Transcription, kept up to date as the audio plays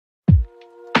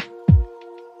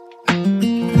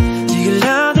Do you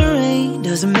love the rain?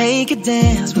 Does it make you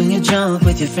dance when you jump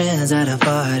with your friends at a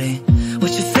party?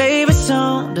 What's your favorite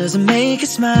song? Does it make you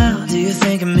smile? Do you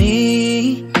think of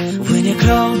me? When you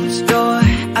close your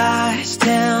eyes,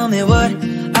 tell me, what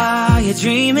are you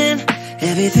dreaming?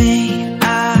 Everything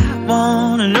I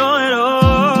wanna know it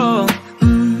all.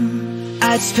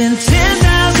 I'd spend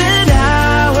 10,000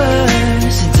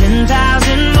 hours and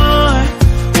 10,000 more.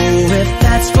 Oh, if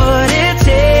that's what it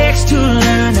takes to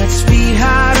learn that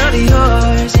sweetheart of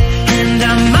yours. And I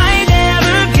might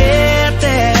never get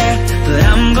there, but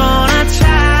I'm gonna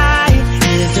try.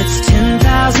 If it's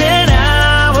 10,000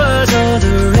 hours or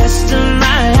the rest of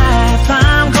my life,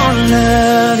 I'm gonna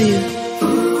love you.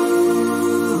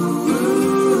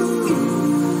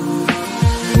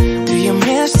 Do you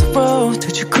miss the road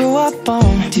that you grew up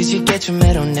on? Did you get your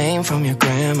middle name from your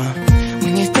grandma?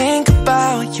 When you think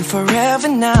about you forever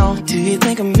now, do you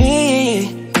think of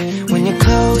me? When you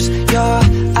close your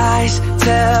eyes,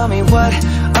 tell me, what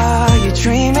are you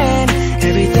dreaming?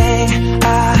 Everything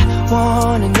I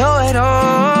wanna know it all.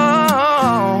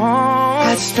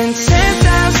 I'd spend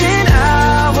 10,000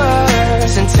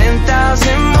 hours and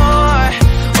 10,000 more.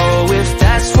 Oh, if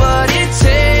that's what it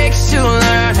takes to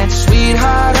learn that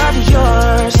sweetheart of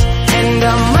yours. And I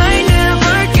might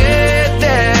never get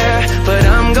there, but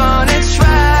I'm gonna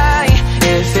try.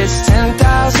 If it's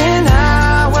 10,000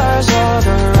 hours or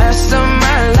the rest of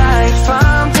my life,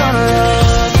 I'm gonna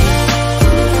love you.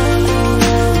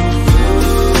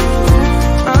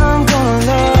 I'm gonna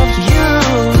love you.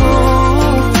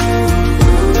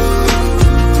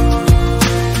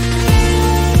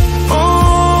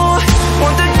 Oh,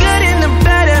 want the good and the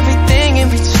bad, everything in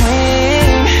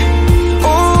between.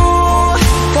 Oh,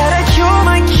 gotta cure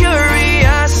my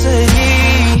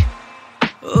curiosity.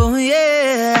 Oh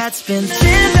yeah, I'd spend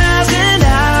 10,000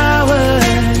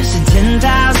 hours and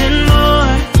 10,000 more.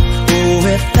 Oh,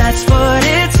 if that's what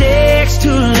it takes to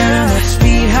learn that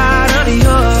sweetheart of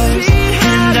yours.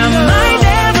 And I might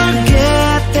never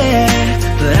get there,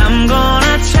 but I'm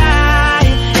gonna try.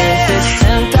 If it's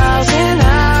 10,000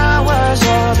 hours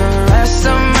or the rest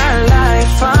of my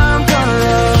life, I'm gonna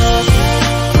love you.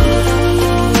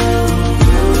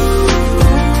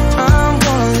 I'm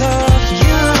gonna love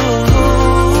you.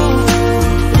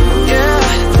 Yeah.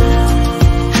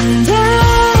 And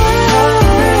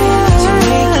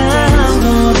I'm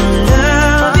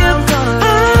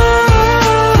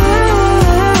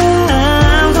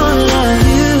gonna love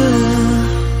you.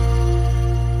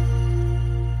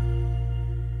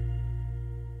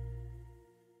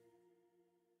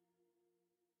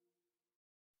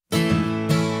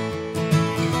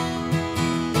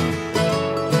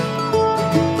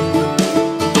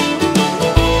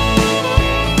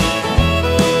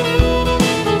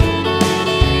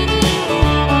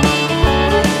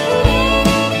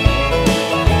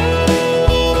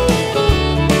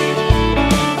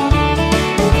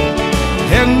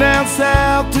 Heading down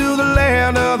south to the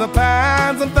land of the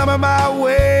pines. I'm thumbing my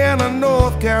way into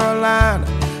North Carolina,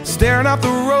 staring up the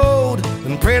road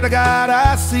and pray to God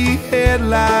I see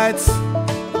headlights.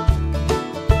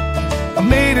 I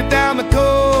made it down the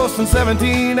coast in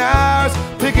 17 hours,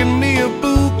 picking me a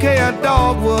bouquet of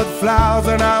dogwood flowers.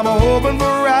 And I'm hoping for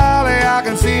Raleigh I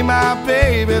can see my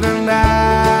baby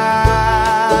tonight.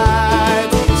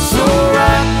 So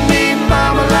rock me,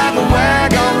 mama, like a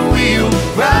wagon wheel.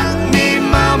 Rock me,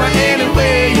 mama, any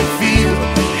way you feel.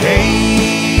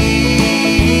 Hey,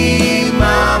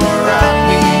 mama, rock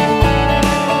me.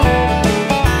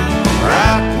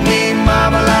 Rock me,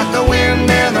 mama, like the wind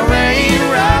and the rain.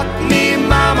 Rock me,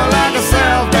 mama, like a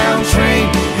southbound train.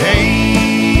 Hey,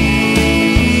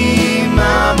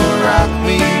 mama, rock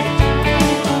me.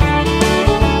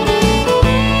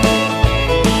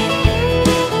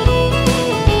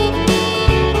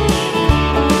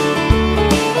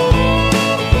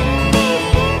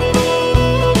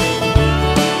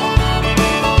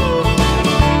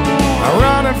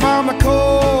 From the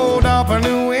cold up in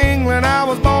New England, I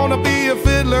was born to be a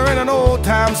fiddler in an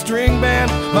old-time string band.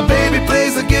 My baby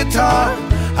plays the guitar,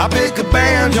 I pick a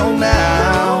banjo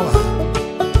now.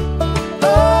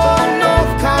 Oh,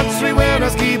 North Country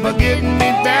winters keep a getting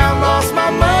me down. Lost my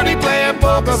money playing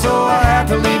poker, so I had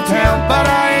to leave town. But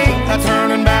I ain't a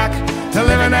turning back to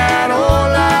living that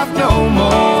old life no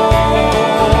more.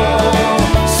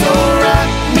 So rock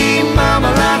me,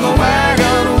 mama, like a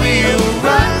wagon wheel.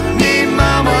 Rock me,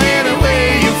 mama, any way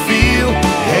you feel.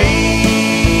 Hey,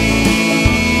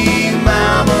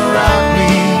 mama, rock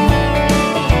me.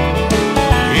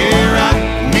 Yeah, rock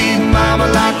me, mama,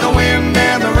 like the wind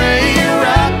and the rain.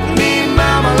 Rock me,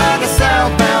 mama, like a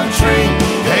southbound train.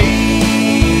 Hey,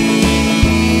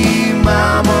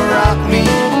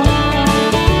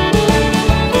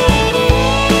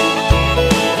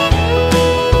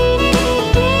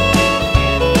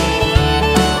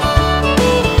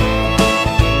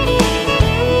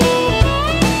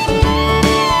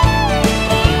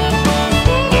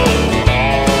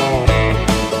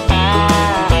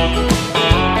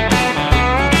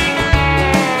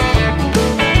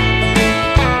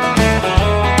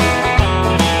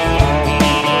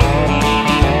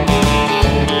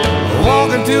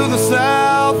 to the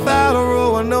south out of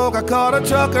Roanoke. I caught a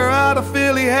trucker out of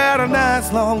Philly, had a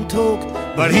nice long toke.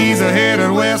 But he's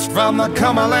headed west from the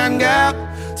Cumberland Gap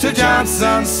to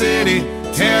Johnson City,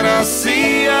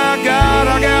 Tennessee. I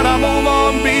gotta move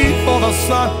on before the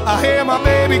sun. I hear my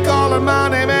baby calling my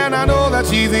name, and I know that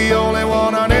she's the only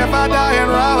one. And if I die in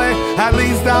Raleigh, at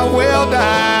least I will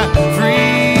die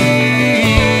free.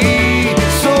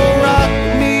 So rock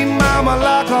me, mama,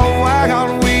 like a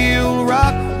wagon wheel.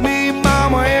 Rock me,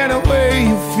 mama, any way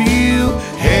you feel.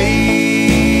 Hey,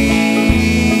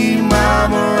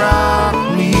 mama, rock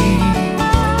me.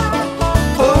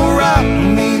 Oh, rock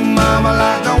me, mama,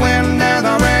 like the wind and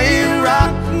the rain.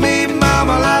 Rock me,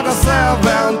 mama, like a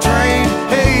southbound train.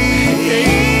 Hey,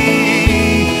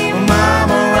 hey,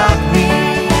 mama, rock me.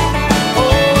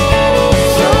 Oh,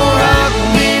 so rock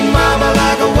me, mama,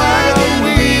 like a wagon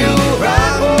wheel.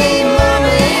 Rock me,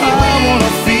 mama, I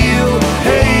wanna feel.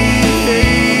 Hey,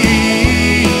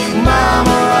 hey,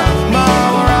 mama, rock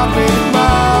me,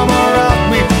 mama, rock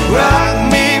me. Rock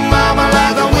me, mama,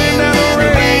 like the wind and the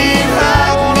rain. I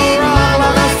wanna rock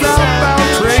like a southbound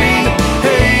train.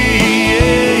 Hey,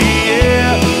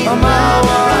 yeah,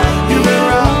 mama, you can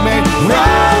rock me,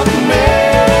 rock me.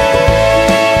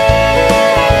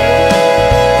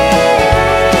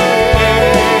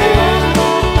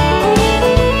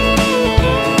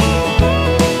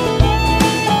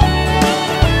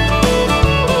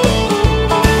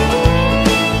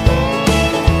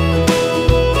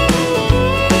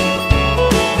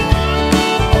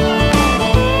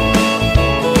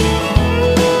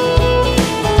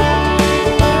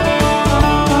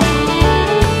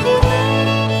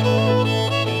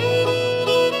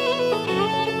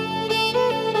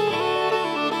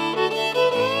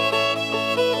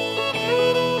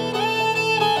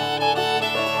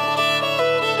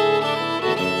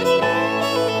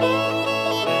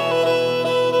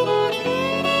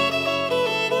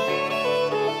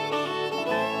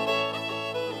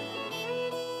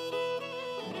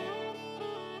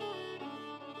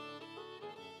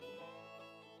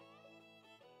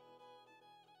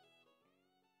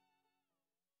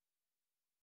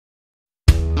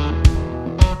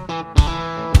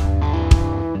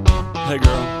 Hey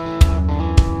girl.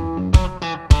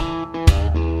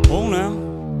 Oh now.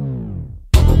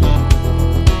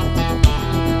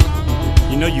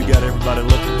 You know you got everybody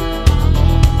looking.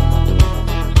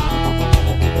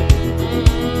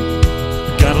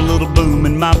 Got a little boom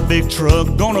in my big truck.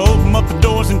 Gonna open up the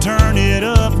doors and turn it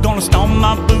up. Gonna stomp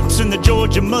my boots in the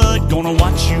Georgia mud. Gonna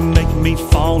watch you make me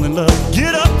fall in love.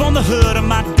 Get up on the hood of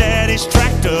my daddy's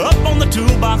tractor. Up on the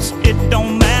toolbox, it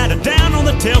don't matter. Down on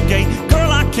the tailgate,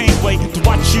 girl, I can't wait to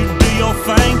watch you do your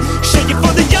thing. Shake it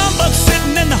for the young bucks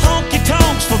sitting in the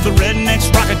honky-tonks. For the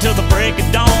rednecks rocking till the break of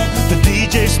dawn. The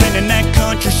DJ spinning that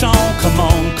country song. Come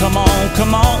on, come on,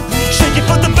 come on. Shake it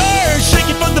for the birds, shake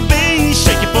it for the bees.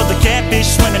 Shake it for the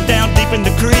catfish swimming down deep in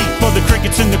the creek. For the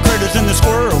crickets and the critters and the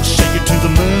squirrels. Shake it to the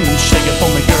moon, shake it for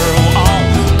me, girl. Oh,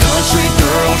 country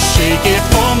girl, shake it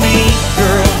for me,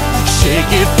 girl.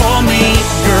 Shake it for me,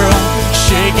 girl.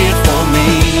 Shake it for me.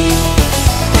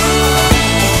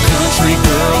 Country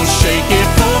girl, shake it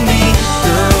for me,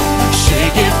 girl.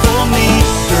 Shake it for me,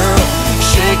 girl.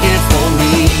 Shake it for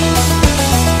me.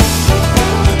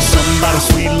 Somebody's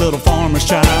sweet little farmer's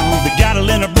child. They got it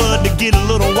in her blood to get a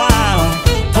little wild.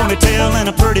 Ponytail and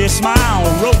a pretty smile,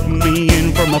 rope me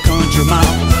in from a country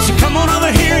mile. So come on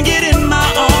over here and get in my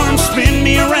arms. Spin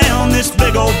me around this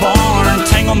big old barn.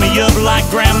 Tangle me up like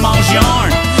grandma's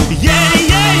yarn. Yeah,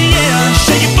 yeah, yeah.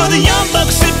 Shake it for the young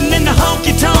bucks sitting in the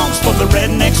honky-tonks. For the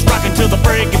rednecks rocking till the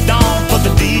break of dawn. For the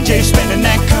DJ spinning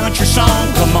that country song.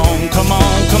 Come on, come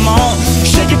on, come on.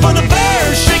 Shake it for the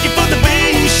birds, shake it for the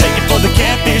bees. Shake it for the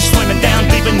catfish swimming down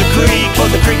deep in the creek. For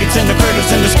the crickets and the critters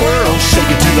and the squirrels.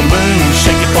 Shake it to the moon,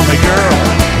 shake it for me, girl.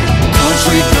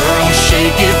 Country girl,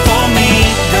 shake it for me,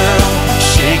 girl.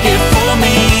 Shake it for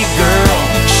me, girl.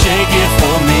 Shake it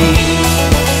for me.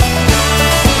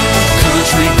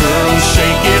 Country girl,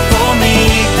 shake it for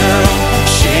me, girl.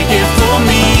 Shake it for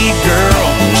me, girl.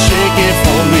 Shake it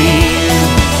for me.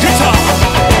 Guitar!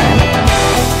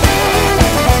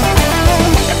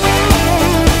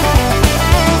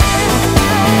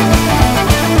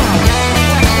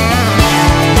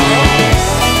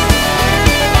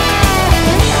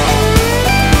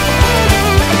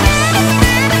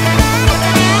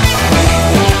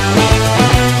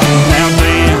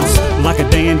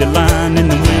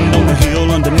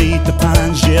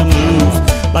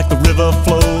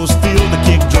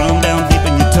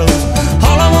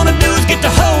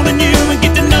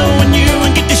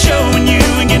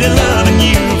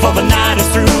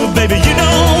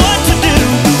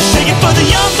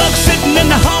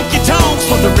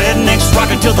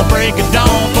 till the break of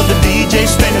dawn for the DJ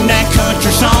spinning that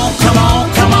country song. Come on,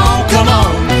 come on, come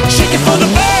on. Shake it for the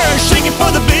birds, shake it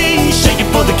for the bees, shake it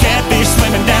for the catfish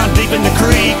swimming down deep in the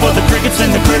creek, for the crickets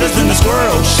and the critters and the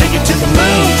squirrels. Shake it to the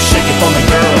moon, shake it for me,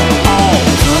 girl. Oh,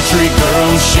 country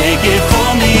girl, shake it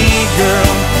for me,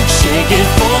 girl. Shake it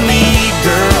for me,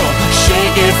 girl.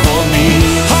 Shake it for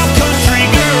me. Oh, country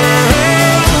girl,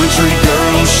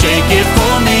 shake it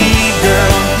for me,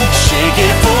 girl. Shake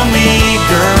it for me,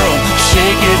 girl.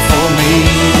 Shake it for me.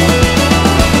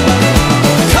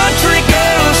 Country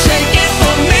girl, shake it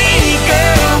for me,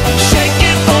 girl. Shake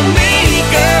it for me,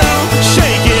 girl.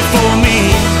 Shake it for me.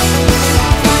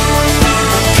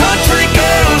 Country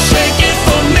girl, shake it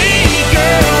for me,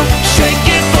 girl. Shake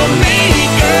it for me,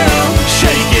 girl.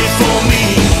 Shake it for me.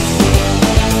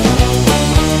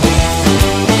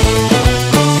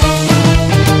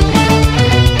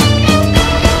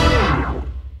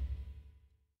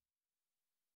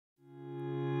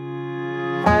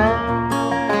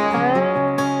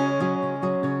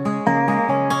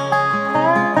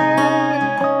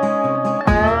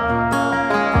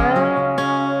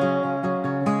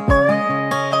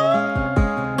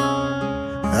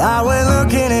 I went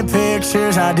looking at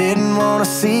pictures I didn't want to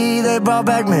see. They brought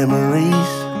back memories.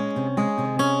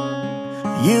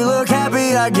 You look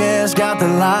happy, I guess. Got the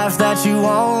life that you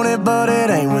wanted, but it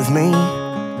ain't with me.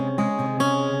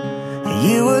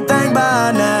 You would think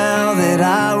by now that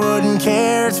I wouldn't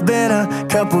care. It's been a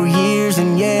couple years,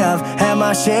 and yeah, I've had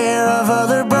my share of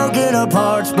other broken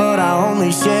apart, but I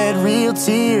only shed real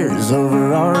tears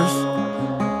over ours.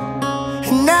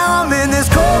 And now I'm in this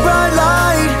cold bright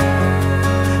light,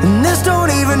 and this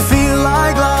don't even feel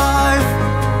like life,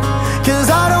 'cause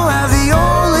I don't have the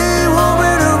only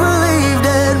woman who believed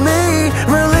in me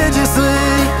religiously.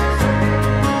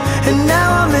 And now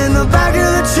I'm in the back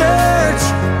of the church,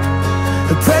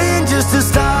 praying just to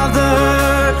stop the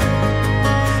hurt,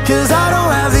 'cause I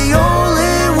don't have the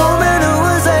only woman who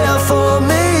was there for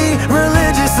me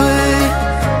religiously.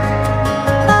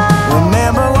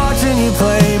 Remember watching you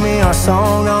play me our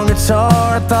song on guitar.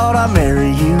 I thought I'd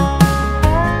marry you.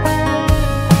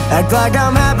 Act like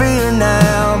I'm happier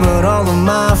now, but all of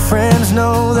my friends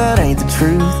know that ain't the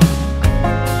truth.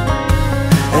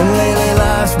 And lately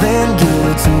life's been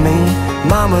good to me.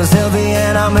 Mama's healthy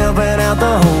and I'm helping out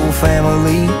the whole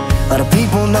family. A lot of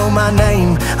people know my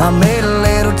name, I made a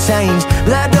little change,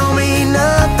 but that don't mean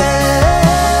nothing,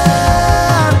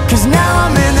 'cause now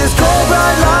I'm in this cold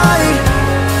bright light,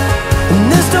 and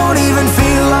this don't even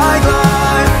feel like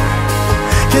life,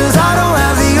 'cause I don't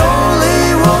have the only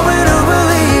woman who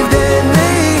believed in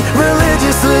me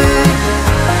religiously.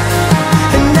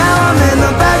 And now I'm in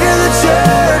the back of the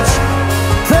church,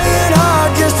 praying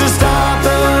hard just to stop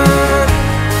the hurt,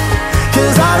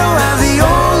 'cause I don't have the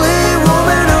only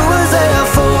woman who was there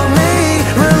for me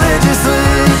religiously.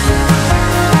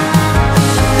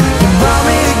 You brought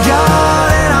me to God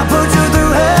and I put you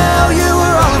through hell. You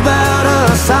were all about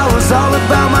us, I was all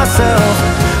about myself.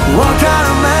 What kind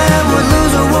of man would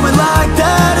lose a woman like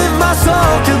that? If my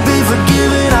soul could be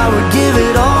forgiven, I would give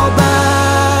it all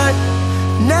back.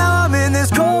 Now I'm in this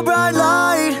cold bright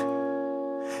light,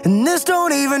 and this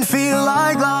don't even feel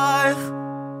like life,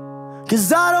 'cause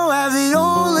I don't have the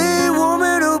only